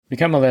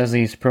Become a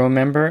Leslie's Pro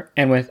member,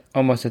 and with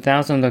almost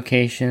 1,000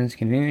 locations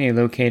conveniently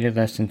located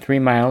less than 3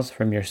 miles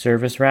from your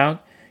service route,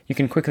 you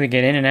can quickly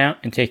get in and out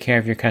and take care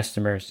of your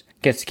customers.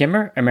 Get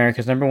Skimmer,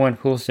 America's #1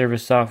 pool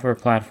service software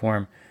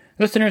platform.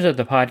 Listeners of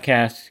the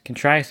podcast can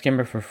try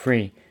Skimmer for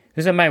free.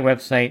 Visit my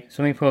website,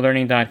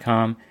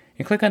 swimmingpoollearning.com,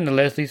 and click on the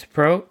Leslie's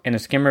Pro and the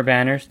Skimmer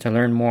banners to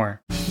learn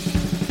more.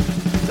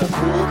 The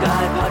Pool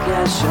Guy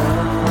Podcast Show.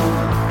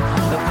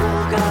 The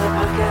Pool Guy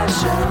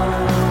Podcast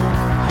Show.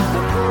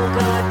 The Pool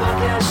Guy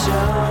Podcast Show.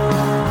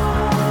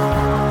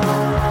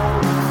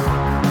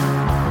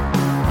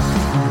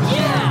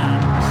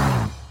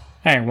 Yeah!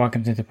 Hi,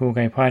 welcome to the Pool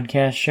Guy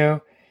Podcast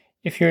Show.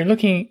 If you're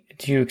looking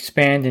to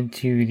expand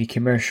into the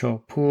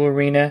commercial pool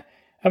arena,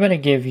 I'm going to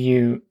give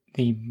you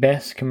the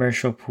best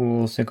commercial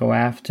pools to go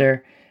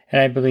after,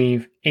 and I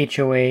believe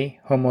HOA,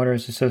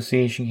 Homeowners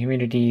Association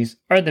communities,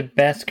 are the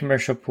best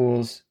commercial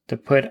pools to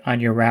put on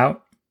your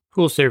route.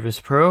 Pool Service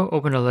Pro,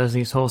 open a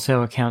Leslie's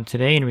wholesale account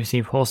today and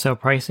receive wholesale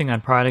pricing on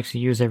products you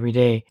use every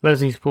day.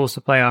 Leslie's Pool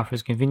Supply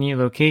offers convenient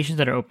locations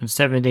that are open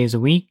 7 days a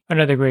week.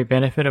 Another great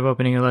benefit of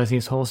opening a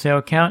Leslie's wholesale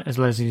account is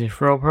Leslie's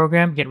referral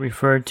program. Get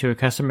referred to a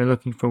customer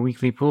looking for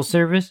weekly pool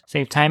service.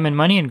 Save time and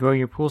money and grow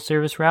your pool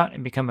service route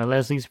and become a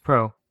Leslie's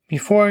Pro.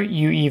 Before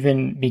you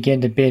even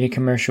begin to bid a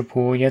commercial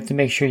pool, you have to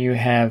make sure you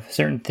have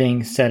certain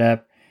things set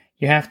up.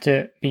 You have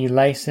to be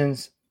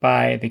licensed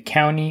by the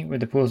county where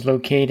the pool is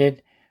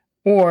located,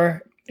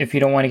 or if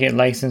you don't want to get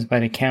licensed by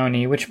the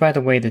county, which, by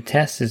the way, the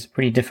test is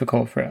pretty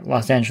difficult for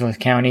Los Angeles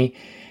County,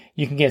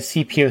 you can get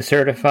CPO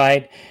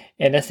certified,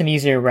 and that's an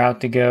easier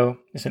route to go.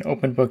 It's an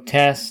open book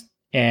test,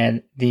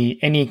 and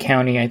any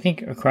county, I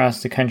think,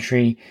 across the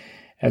country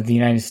of the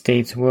United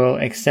States will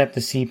accept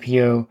the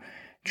CPO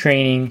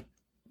training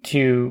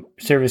to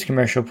service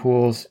commercial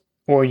pools,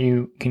 or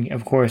you can,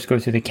 of course, go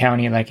to the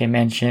county, like I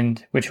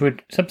mentioned, which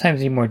would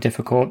sometimes be more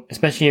difficult,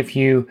 especially if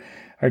you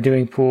are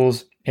doing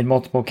pools in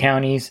multiple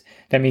counties.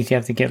 That means you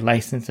have to get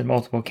licensed in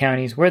multiple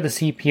counties, where the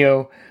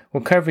CPO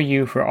will cover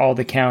you for all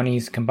the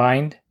counties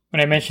combined.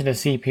 When I mention the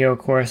CPO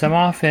course, I'm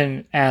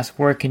often asked,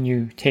 where can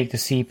you take the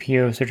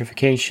CPO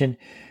certification,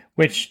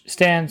 which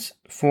stands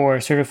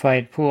for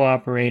Certified Pool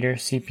Operator,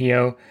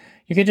 CPO.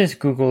 You can just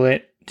Google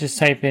it. Just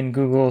type in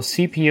Google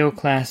CPO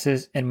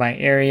classes in my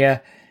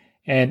area,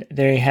 and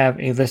they have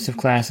a list of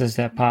classes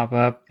that pop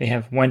up. They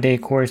have one-day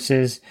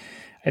courses.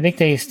 I think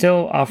they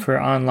still offer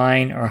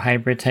online or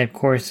hybrid type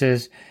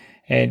courses.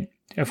 And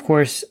of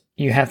course,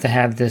 you have to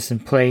have this in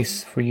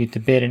place for you to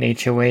bid an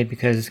HOA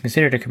because it's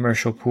considered a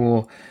commercial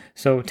pool.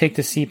 So take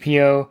the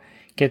CPO,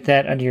 get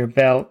that under your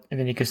belt, and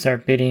then you can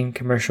start bidding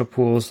commercial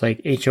pools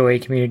like HOA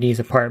communities,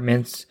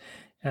 apartments,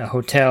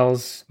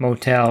 hotels,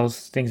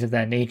 motels, things of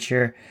that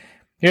nature.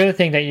 The other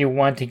thing that you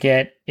want to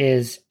get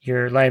is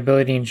your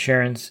liability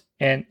insurance,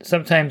 and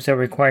sometimes they'll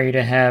require you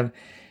to have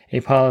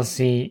a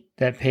policy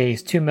that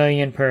pays $2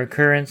 million per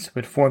occurrence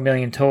with $4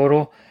 million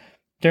total.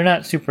 They're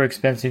not super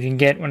expensive. You can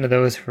get one of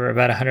those for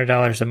about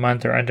 $100 a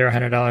month or under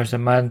 $100 a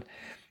month,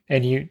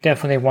 and you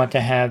definitely want to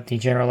have the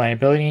general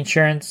liability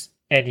insurance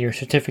and your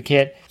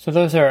certificate. So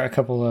those are a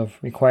couple of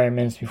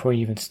requirements before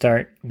you even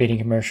start bidding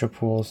commercial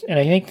pools. And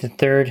I think the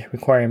third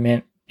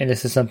requirement, and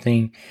this is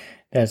something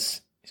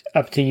that's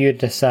up to you to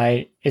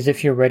decide, is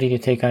if you're ready to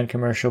take on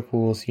commercial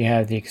pools. You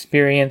have the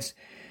experience.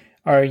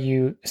 Are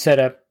you set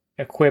up,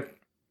 equipped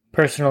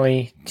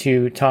personally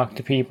to talk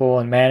to people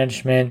and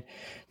management,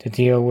 to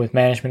deal with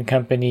management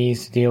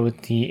companies, to deal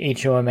with the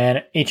HOA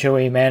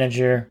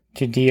manager,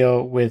 to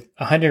deal with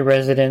 100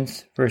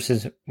 residents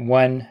versus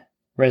one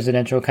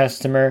residential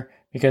customer?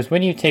 Because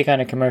when you take on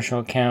a commercial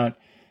account,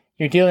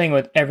 you're dealing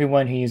with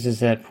everyone who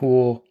uses that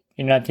pool.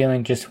 You're not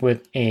dealing just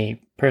with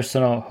a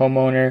personal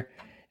homeowner.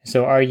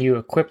 So are you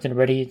equipped and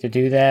ready to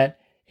do that?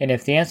 And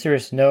if the answer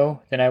is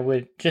no, then I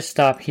would just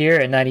stop here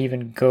and not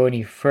even go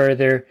any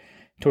further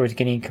towards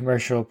getting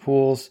commercial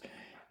pools.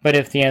 But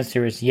if the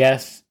answer is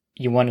yes,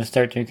 you want to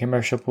start doing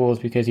commercial pools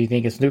because you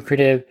think it's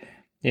lucrative,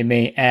 it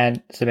may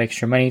add some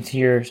extra money to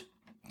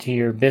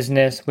your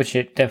business, which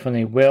it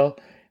definitely will,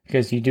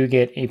 because you do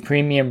get a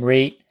premium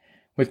rate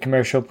with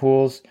commercial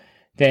pools,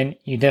 then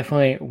you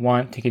definitely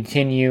want to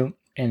continue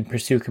and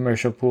pursue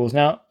commercial pools.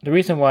 Now, the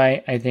reason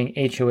why I think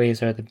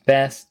HOAs are the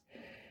best,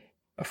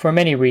 for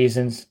many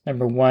reasons.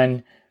 Number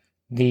one,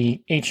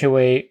 the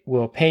HOA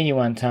will pay you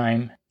on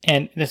time.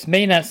 And this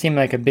may not seem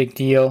like a big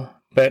deal,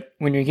 but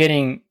when you're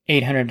getting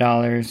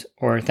 $800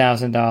 or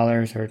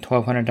 $1,000 or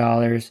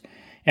 $1,200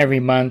 every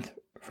month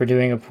for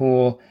doing a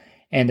pool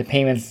and the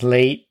payment's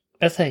late,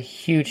 that's a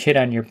huge hit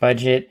on your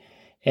budget.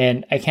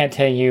 And I can't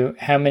tell you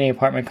how many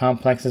apartment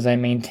complexes I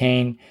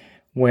maintain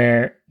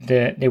where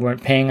they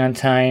weren't paying on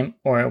time,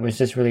 or it was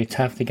just really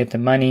tough to get the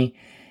money.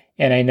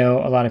 And I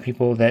know a lot of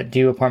people that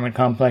do apartment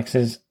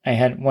complexes. I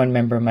had one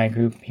member of my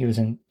group, he was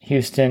in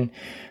Houston,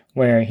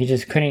 where he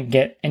just couldn't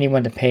get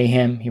anyone to pay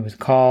him. He would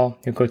call,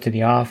 he'd go to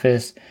the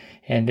office,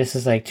 and this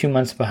is like 2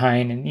 months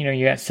behind, and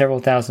you got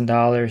several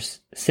 $1,000s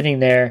sitting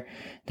there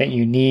that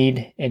you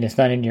need, and it's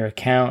not in your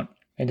account.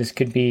 And this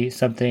could be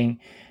something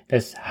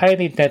that's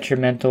highly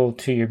detrimental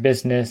to your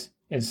business.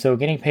 And so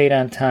getting paid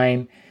on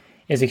time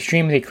is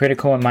extremely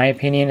critical in my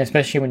opinion,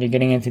 especially when you're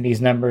getting into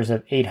these numbers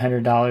of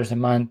 $800 a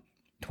month,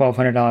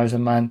 $1,200 a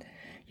month.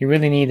 You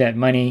really need that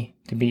money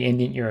to be in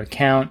your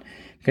account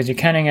because you're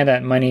counting on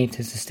that money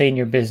to sustain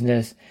your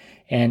business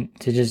and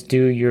to just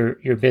do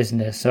your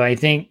business. So I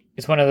think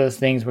it's one of those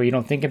things where you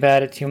don't think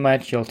about it too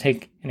much. You'll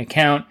take an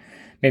account,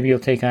 maybe you'll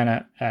take on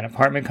an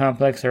apartment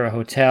complex or a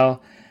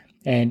hotel,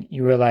 and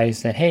you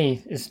realize that,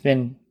 hey, it's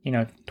been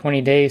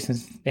 20 days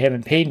since they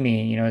haven't paid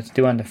me. It's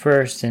due on the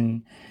 1st,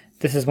 and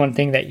this is one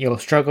thing that you'll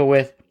struggle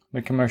with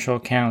commercial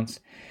accounts.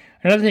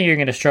 Another thing you're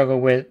going to struggle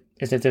with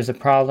is if there's a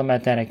problem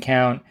at that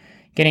account,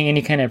 getting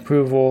any kind of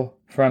approval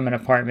from an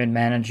apartment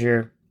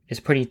manager is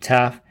pretty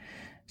tough.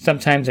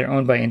 Sometimes they're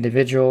owned by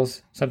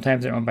individuals,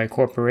 sometimes they're owned by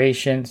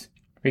corporations.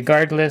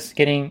 Regardless,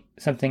 getting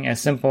something as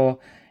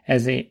simple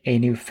as a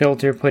new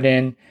filter put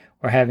in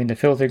or having the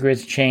filter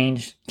grids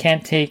changed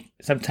can take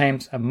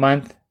sometimes a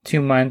month,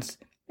 2 months,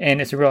 and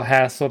it's a real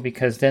hassle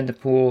because then the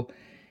pool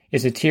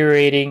is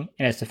deteriorating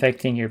and it's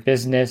affecting your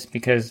business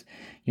because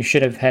you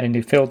should have had a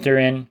new filter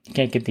in. You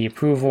can't get the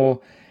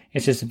approval.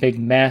 It's just a big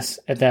mess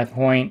at that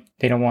point.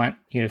 They don't want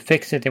you to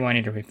fix it. They want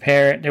you to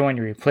repair it. They want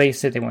you to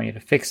replace it. They want you to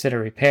fix it or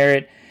repair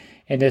it.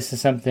 And this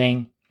is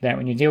something that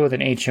when you deal with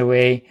an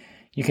HOA,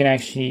 you can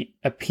actually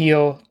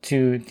appeal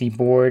to the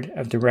board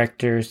of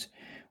directors,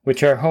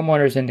 which are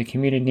homeowners in the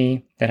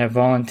community that have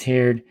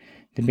volunteered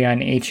to be on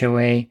the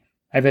HOA.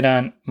 I've been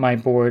on my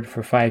board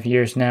for 5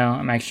 years now.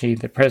 I'm actually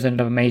the president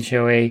of an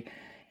HOA,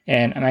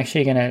 and I'm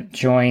actually going to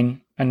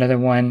join another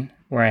one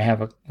where I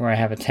have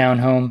a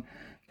townhome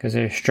because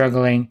they're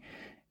struggling.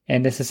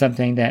 And this is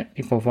something that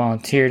people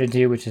volunteer to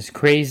do, which is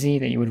crazy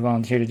that you would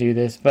volunteer to do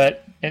this,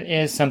 but it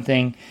is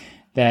something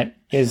that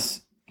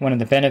is one of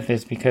the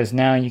benefits because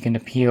now you can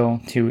appeal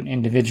to an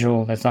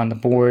individual that's on the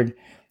board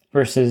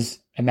versus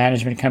a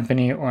management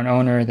company or an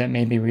owner that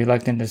may be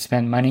reluctant to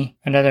spend money.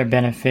 Another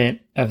benefit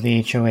of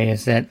the HOA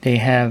is that they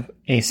have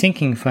a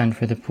sinking fund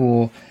for the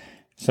pool.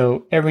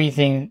 So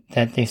everything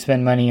that they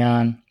spend money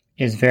on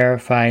is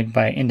verified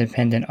by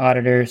independent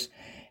auditors.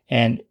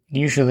 And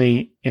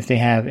usually if they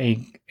have a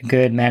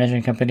good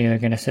management company, they're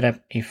going to set up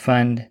a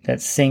fund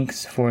that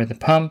sinks for the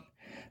pump,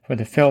 for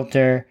the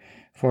filter,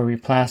 for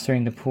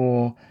replastering the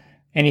pool,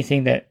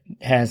 anything that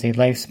has a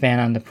lifespan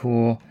on the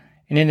pool.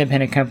 An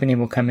independent company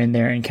will come in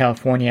there, in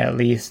California at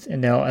least,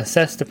 and they'll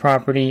assess the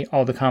property,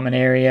 all the common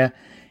area,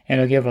 and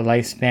they'll give a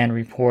lifespan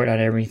report on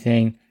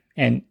everything,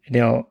 and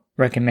they'll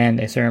recommend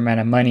a certain amount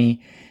of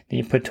money that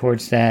you put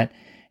towards that.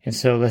 And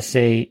so let's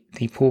say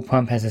the pool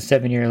pump has a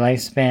 7-year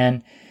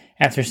lifespan.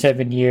 After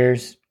 7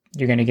 years,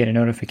 you're going to get a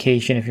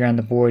notification if you're on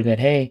the board that,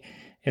 hey,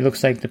 it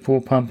looks like the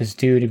pool pump is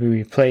due to be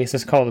replaced.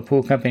 Let's call the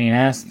pool company and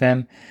ask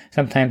them.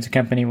 Sometimes the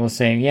company will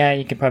say, yeah,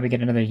 you could probably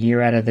get another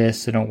year out of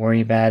this, so don't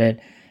worry about it.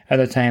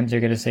 Other times they're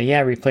going to say,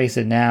 yeah, replace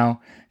it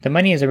now. The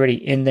money is already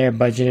in there,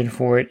 budgeted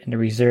for it, and the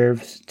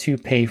reserves to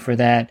pay for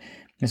that.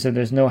 And so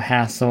there's no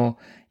hassle.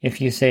 If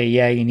you say,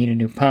 yeah, you need a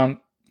new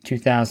pump,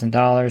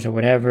 $2,000 or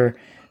whatever,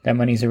 that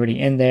money's already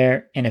in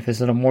there. And if it's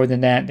a little more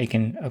than that, they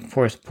can, of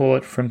course, pull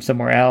it from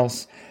somewhere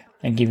else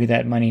and give you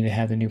that money to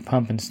have the new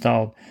pump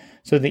installed.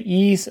 So the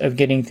ease of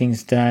getting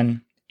things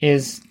done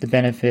is the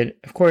benefit.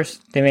 Of course,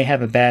 they may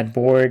have a bad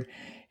board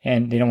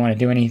and they don't want to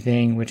do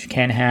anything, which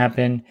can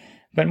happen.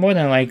 But more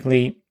than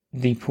likely,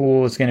 the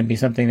pool is going to be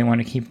something they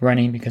want to keep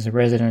running because the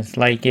residents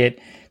like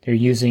it. They're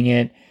using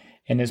it.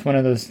 And it's one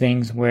of those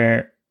things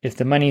where if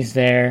the money's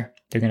there,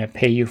 they're going to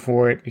pay you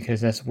for it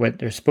because that's what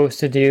they're supposed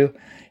to do.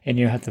 And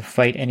you don't have to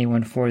fight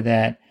anyone for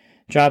that.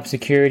 Job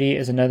security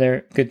is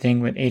another good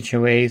thing with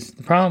HOAs.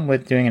 The problem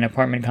with doing an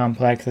apartment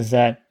complex is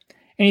that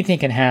anything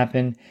can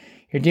happen.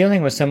 You're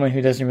dealing with someone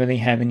who doesn't really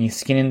have any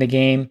skin in the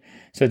game.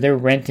 So they're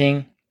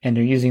renting and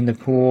they're using the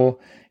pool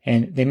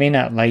and they may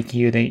not like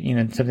you.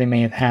 Something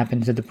may have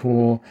happened to the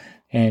pool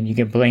and you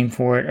get blamed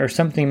for it, or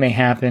something may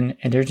happen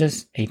and they're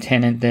just a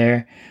tenant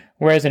there.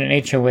 Whereas in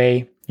an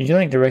HOA, you're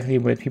dealing directly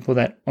with people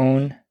that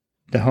own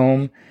the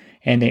home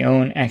and they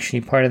own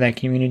actually part of that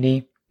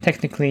community.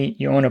 Technically,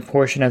 you own a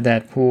portion of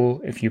that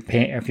pool if you're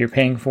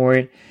paying for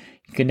it.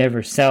 You can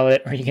never sell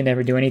it or you can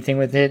never do anything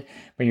with it,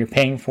 but you're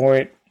paying for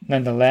it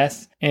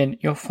nonetheless. And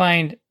you'll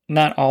find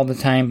not all the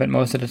time, but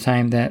most of the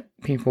time that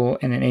people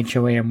in an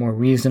HOA are more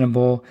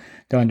reasonable.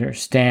 They'll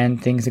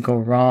understand things that go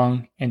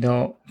wrong and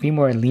they'll be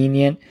more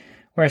lenient.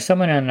 Whereas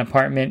someone in an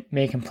apartment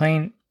may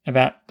complain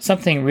about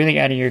something really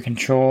out of your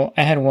control.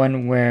 I had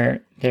one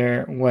where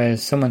there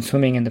was someone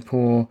swimming in the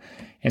pool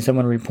and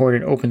someone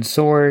reported open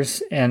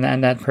sores, and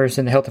that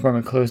person, the health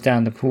department closed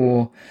down the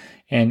pool,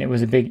 and it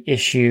was a big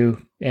issue.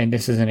 And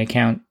this is an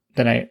account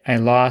that I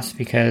lost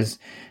because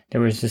there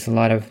was just a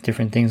lot of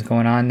different things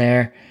going on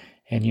there.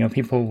 And,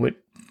 people with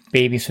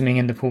babies swimming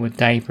in the pool with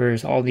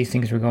diapers, all these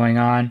things were going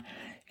on,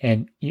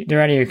 and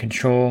they're out of your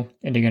control,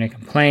 and they're going to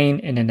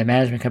complain, and then the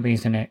management company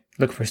is going to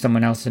look for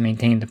someone else to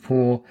maintain the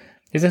pool.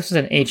 If this was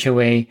an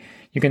HOA,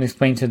 you can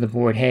explain to the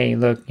board, hey,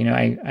 look,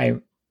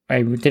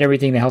 I did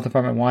everything the health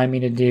department wanted me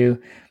to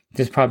do.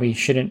 This probably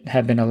shouldn't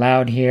have been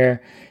allowed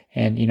here.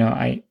 And,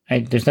 I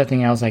there's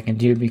nothing else I can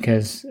do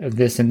because of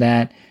this and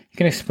that. you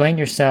can explain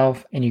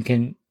yourself and you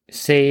can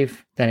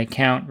save that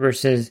account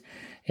versus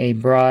a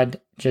broad,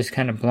 just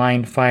kind of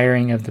blind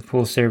firing of the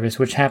pool service,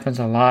 which happens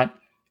a lot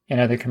in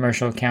other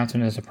commercial accounts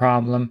when there's a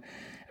problem.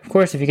 Of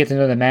course, if you get to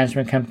know the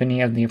management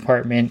company of the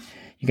apartment,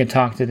 you can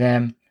talk to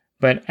them.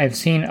 But I've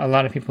seen a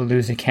lot of people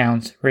lose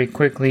accounts very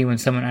quickly when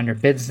someone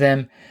underbids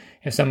them.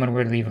 If someone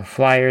were to leave a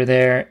flyer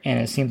there and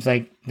it seems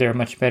like they're a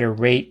much better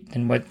rate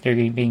than what they're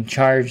being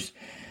charged,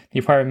 the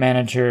apartment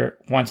manager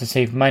wants to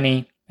save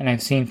money. And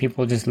I've seen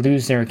people just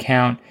lose their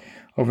account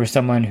over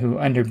someone who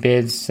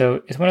underbids.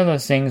 So it's one of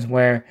those things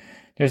where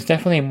there's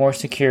definitely more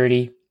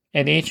security.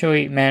 And the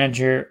HOA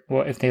manager,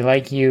 well, if they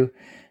like you,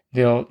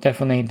 they'll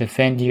definitely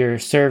defend your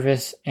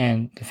service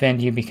and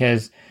defend you,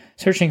 because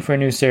searching for a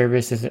new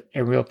service is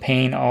a real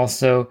pain.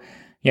 Also,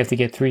 you have to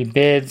get 3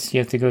 bids. You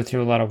have to go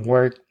through a lot of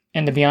work.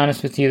 And to be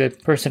honest with you, the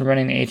person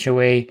running the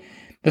HOA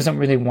doesn't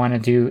really want to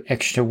do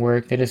extra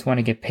work. They just want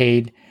to get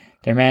paid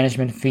their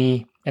management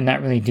fee and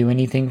not really do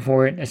anything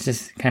for it. That's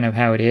just kind of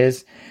how it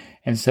is.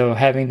 And so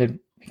having to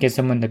get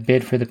someone to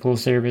bid for the pool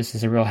service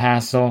is a real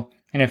hassle.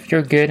 And if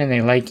you're good and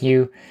they like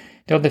you,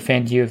 they'll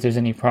defend you if there's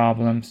any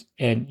problems.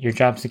 And your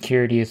job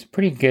security is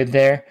pretty good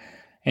there.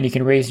 And you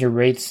can raise your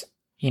rates,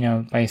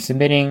 by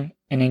submitting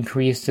an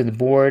increase to the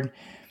board.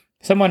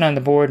 Someone on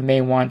the board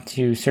may want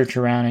to search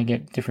around and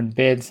get different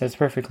bids. That's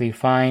perfectly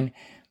fine.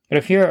 But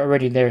if you're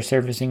already there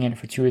servicing it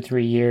for 2 or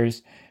 3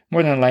 years,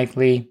 more than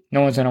likely,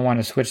 no one's going to want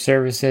to switch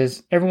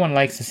services. Everyone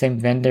likes the same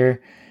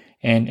vendor.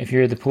 And if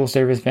you're the pool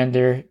service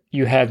vendor,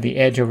 you have the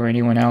edge over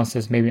anyone else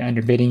that's maybe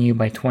underbidding you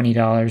by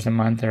 $20 a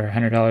month or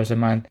 $100 a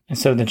month. And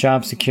so the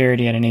job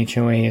security at an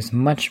HOA is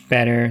much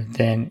better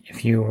than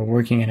if you were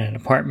working in an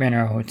apartment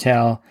or a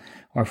hotel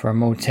or for a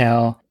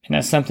motel. And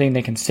that's something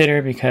to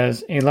consider,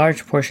 because a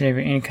large portion of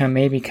your income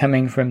may be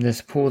coming from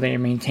this pool that you're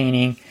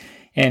maintaining.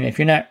 And if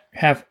you're not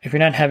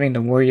having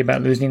to worry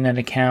about losing that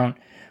account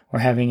or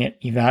having it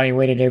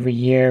evaluated every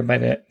year by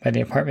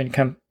the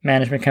apartment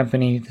management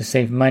company to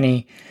save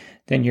money,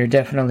 then you're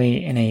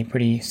definitely in a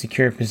pretty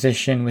secure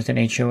position with an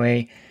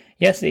HOA.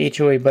 Yes, the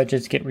HOA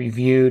budgets get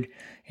reviewed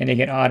and they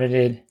get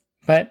audited,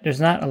 but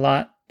there's not a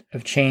lot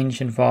of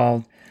change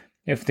involved.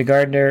 If the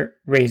gardener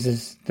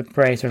raises the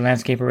price or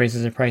landscaper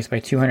raises the price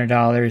by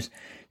 $200,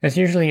 that's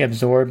usually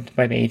absorbed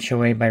by the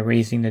HOA by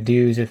raising the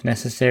dues if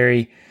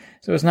necessary.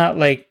 So it's not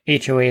like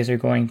HOAs are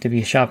going to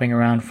be shopping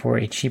around for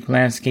a cheap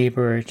landscaper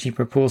or a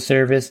cheaper pool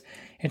service.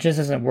 It just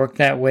doesn't work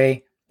that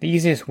way. The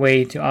easiest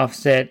way to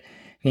offset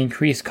the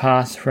increased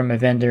costs from a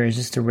vendor is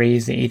just to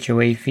raise the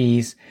HOA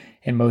fees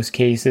in most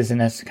cases, and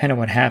that's kind of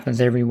what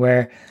happens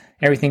everywhere.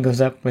 Everything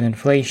goes up with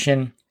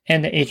inflation,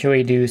 and the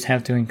HOA dues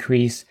have to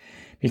increase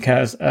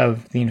because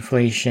of the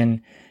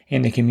inflation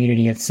in the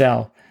community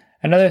itself.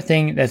 Another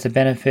thing that's a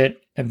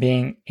benefit of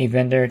being a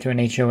vendor to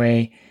an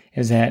HOA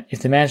is that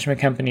if the management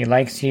company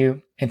likes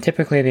you, and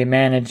typically they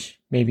manage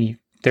maybe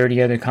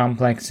 30 other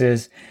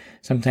complexes,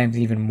 sometimes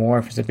even more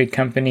if it's a big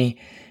company,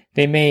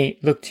 they may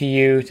look to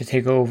you to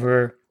take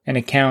over an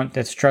account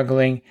that's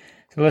struggling.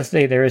 So let's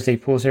say there is a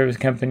pool service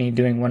company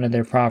doing one of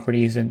their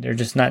properties and they're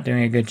just not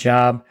doing a good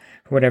job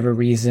for whatever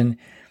reason.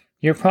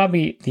 You're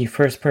probably the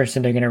first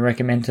person they're going to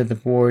recommend to the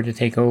board to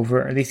take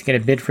over, or at least get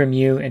a bid from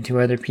you and 2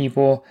 other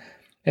people.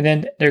 And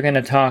then they're going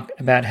to talk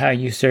about how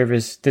you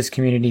service this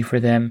community for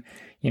them,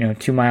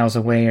 2 miles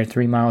away or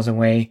 3 miles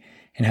away,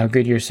 and how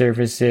good your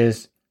service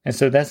is. And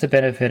so that's the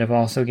benefit of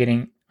also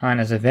getting on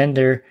as a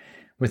vendor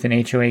with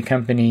an HOA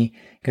company,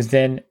 because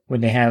then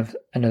when they have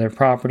another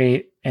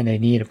property and they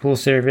need a pool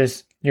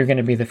service, you're going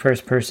to be the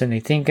first person they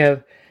think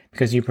of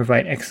because you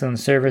provide excellent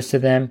service to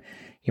them.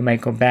 You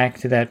might go back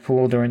to that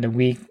pool during the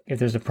week if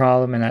there's a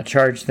problem and not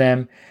charge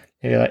them.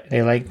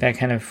 They like that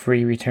kind of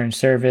free return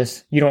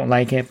service. You don't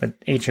like it, but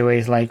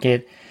HOAs like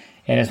it.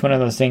 And it's one of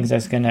those things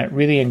that's going to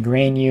really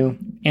ingrain you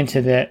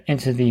into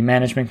the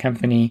management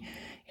company,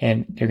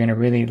 and they're going to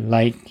really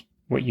like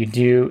what you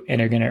do, and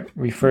they're going to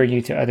refer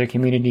you to other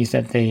communities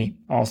that they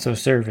also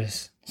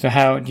service. So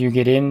how do you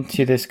get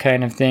into this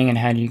kind of thing, and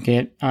how do you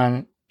get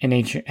how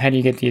do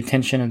you get the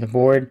attention of the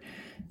board?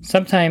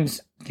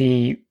 Sometimes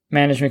the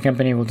management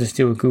company will just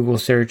do a Google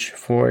search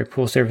for a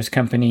pool service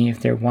company if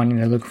they're wanting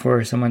to look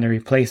for someone to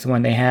replace the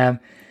one they have.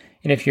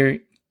 And if you're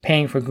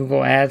paying for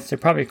Google ads, they'll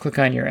probably click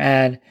on your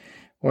ad.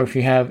 Or if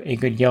you have a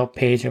good Yelp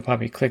page, they'll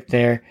probably click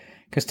there,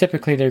 because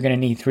typically they're going to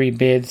need 3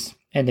 bids,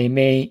 and they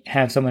may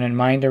have someone in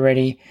mind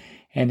already,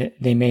 and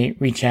they may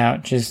reach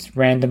out just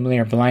randomly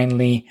or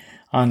blindly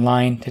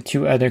online to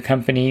 2 other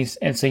companies.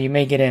 And so you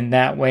may get in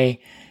that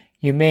way.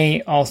 You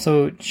may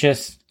also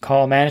just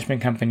call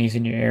management companies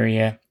in your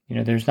area.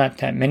 There's not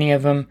that many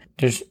of them.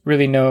 There's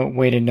really no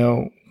way to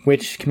know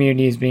which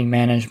community is being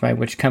managed by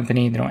which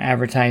company. They don't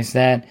advertise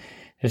that,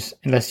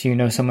 unless you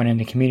know someone in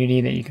the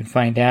community that you can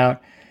find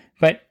out.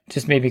 But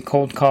just maybe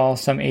cold call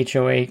some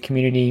HOA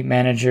community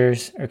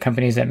managers or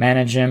companies that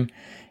manage them,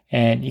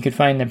 and you could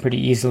find them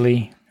pretty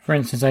easily. For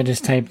instance, I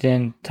just typed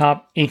in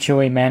top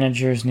HOA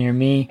managers near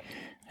me.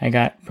 I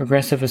got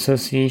Progressive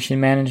Association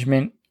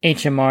Management,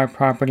 HMR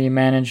Property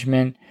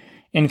Management,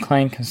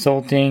 Incline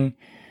Consulting,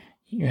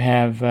 You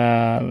have,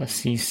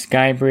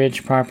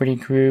 Skybridge Property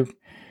Group,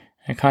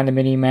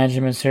 Condominium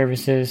Management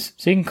Services.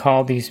 So you can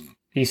call these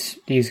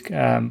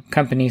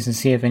companies and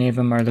see if any of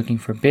them are looking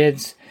for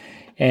bids.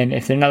 And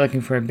if they're not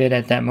looking for a bid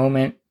at that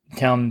moment,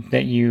 tell them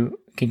that you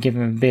can give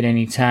them a bid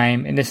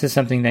anytime. And this is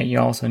something that you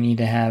also need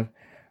to have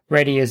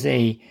ready as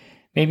a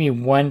maybe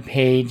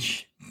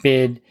one-page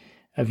bid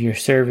of your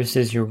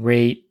services, your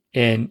rate,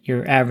 and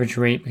your average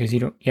rate, because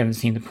you haven't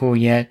seen the pool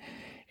yet.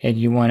 And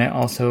you want to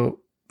also,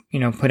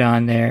 put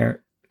on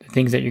there the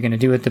things that you're going to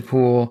do at the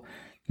pool,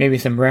 maybe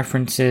some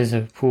references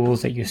of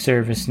pools that you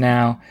service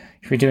now.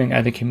 If you're doing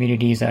other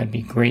communities, that would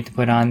be great to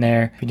put on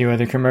there. If you do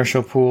other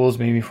commercial pools,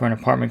 maybe for an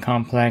apartment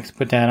complex,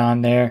 put that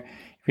on there.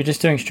 If you're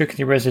just doing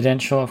strictly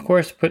residential, of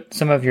course, put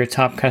some of your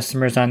top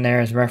customers on there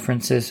as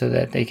references so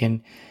that they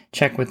can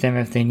check with them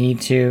if they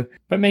need to.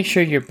 But make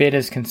sure your bid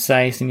is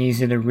concise and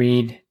easy to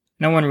read.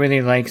 No one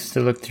really likes to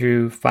look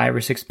through 5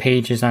 or 6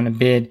 pages on a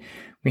bid.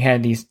 We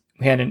had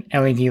an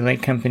LED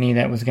light company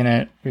that was going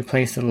to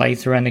replace the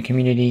lights around the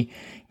community.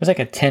 It was like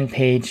a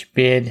 10-page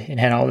bid. It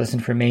had all this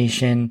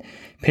information,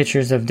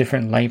 pictures of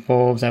different light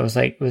bulbs.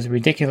 It was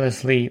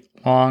ridiculously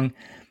long.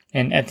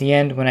 And at the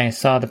end, when I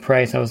saw the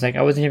price, I was like,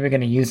 I wasn't even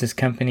going to use this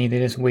company. They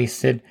just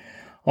wasted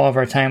all of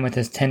our time with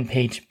this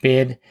 10-page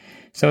bid.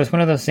 So it's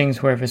one of those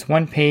things where if it's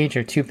 1 page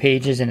or 2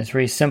 pages and it's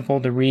very simple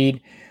to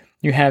read,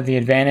 you have the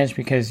advantage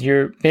because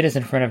your bid is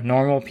in front of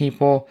normal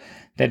people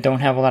that don't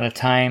have a lot of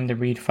time to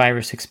read 5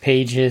 or 6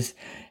 pages.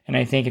 And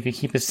I think if you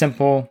keep it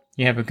simple,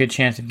 you have a good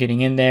chance of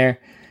getting in there.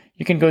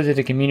 You can go to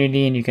the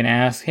community and you can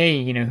ask,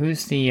 hey,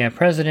 who's the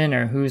president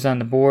or who's on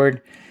the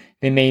board?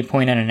 They may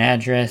point out an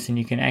address and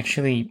you can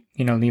actually,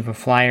 leave a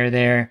flyer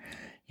there.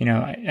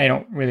 I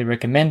don't really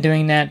recommend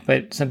doing that,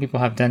 but some people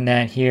have done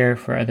that here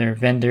for other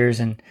vendors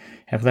and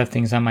have left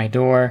things on my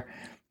door.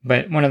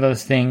 But one of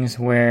those things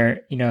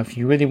where, if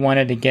you really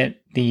wanted to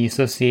get the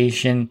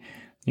association,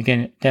 you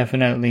can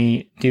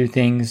definitely do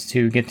things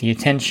to get the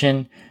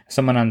attention of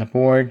someone on the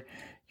board.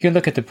 You can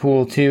look at the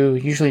pool too.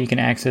 Usually you can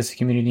access the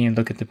community and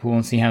look at the pool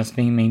and see how it's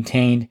being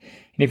maintained.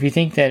 And if you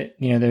think that,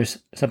 there's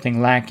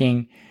something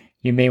lacking,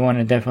 you may want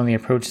to definitely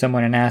approach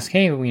someone and ask,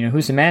 hey,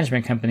 who's the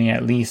management company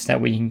at least?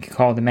 That way you can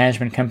call the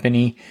management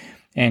company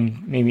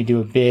and maybe do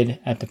a bid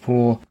at the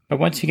pool. But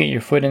once you get your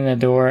foot in the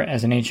door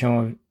as an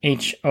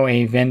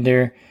HOA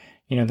vendor,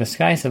 the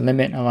sky's the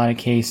limit in a lot of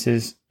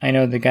cases. I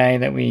know the guy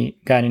that we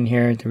got in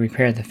here to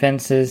repair the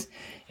fences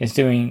is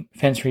doing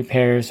fence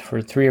repairs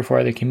for 3 or 4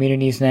 other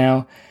communities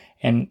now.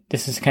 And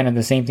this is kind of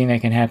the same thing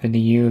that can happen to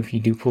you if you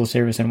do pool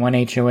service in one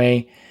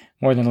HOA.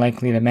 More than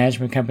likely, the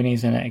management company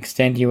is going to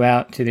extend you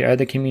out to the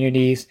other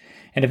communities.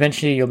 And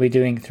eventually, you'll be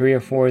doing 3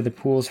 or 4 of the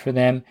pools for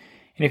them.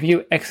 And if you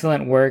do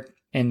excellent work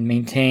and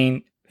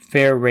maintain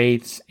fair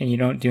rates and you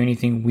don't do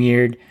anything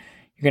weird,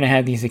 you're going to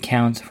have these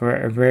accounts for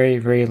a very,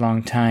 very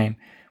long time.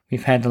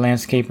 We've had the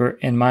landscaper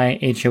in my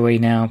HOA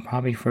now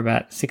probably for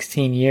about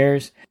 16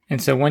 years.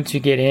 And so once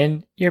you get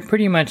in, you're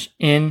pretty much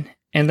in,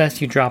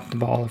 unless you drop the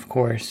ball, of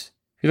course.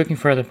 If you're looking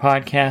for other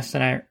podcasts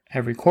that I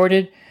have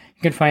recorded,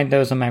 you can find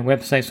those on my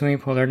website,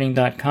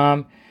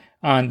 swimmingpoollearning.com.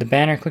 On the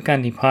banner, click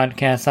on the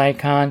podcast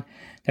icon.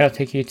 That'll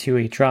take you to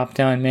a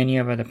drop-down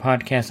menu of other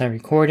podcasts I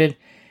recorded.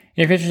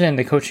 If you're interested in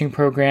the coaching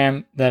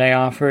program that I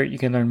offer, you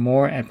can learn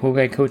more at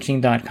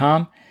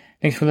poolguycoaching.com.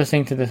 Thanks for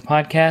listening to this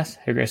podcast.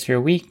 Have a great rest of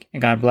your week,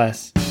 and God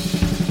bless.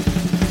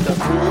 The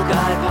Pool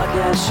Guy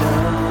Podcast Show.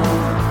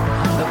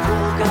 The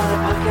Pool Guy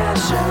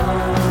Podcast Show.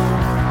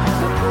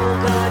 The Pool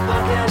Guy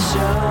Podcast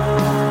Show.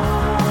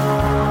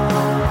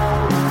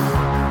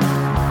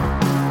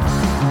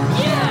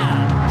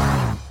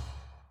 Yeah!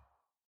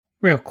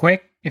 Real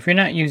quick, if you're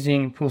not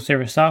using pool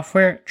service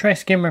software, try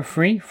Skimmer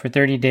free for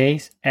 30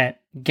 days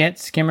at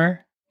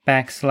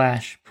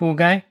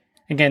getskimmer.com/poolguy.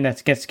 Again,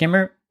 that's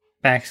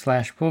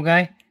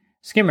getskimmer.com/poolguy.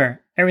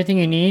 Skimmer, everything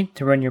you need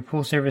to run your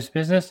pool service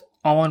business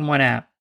all in one app.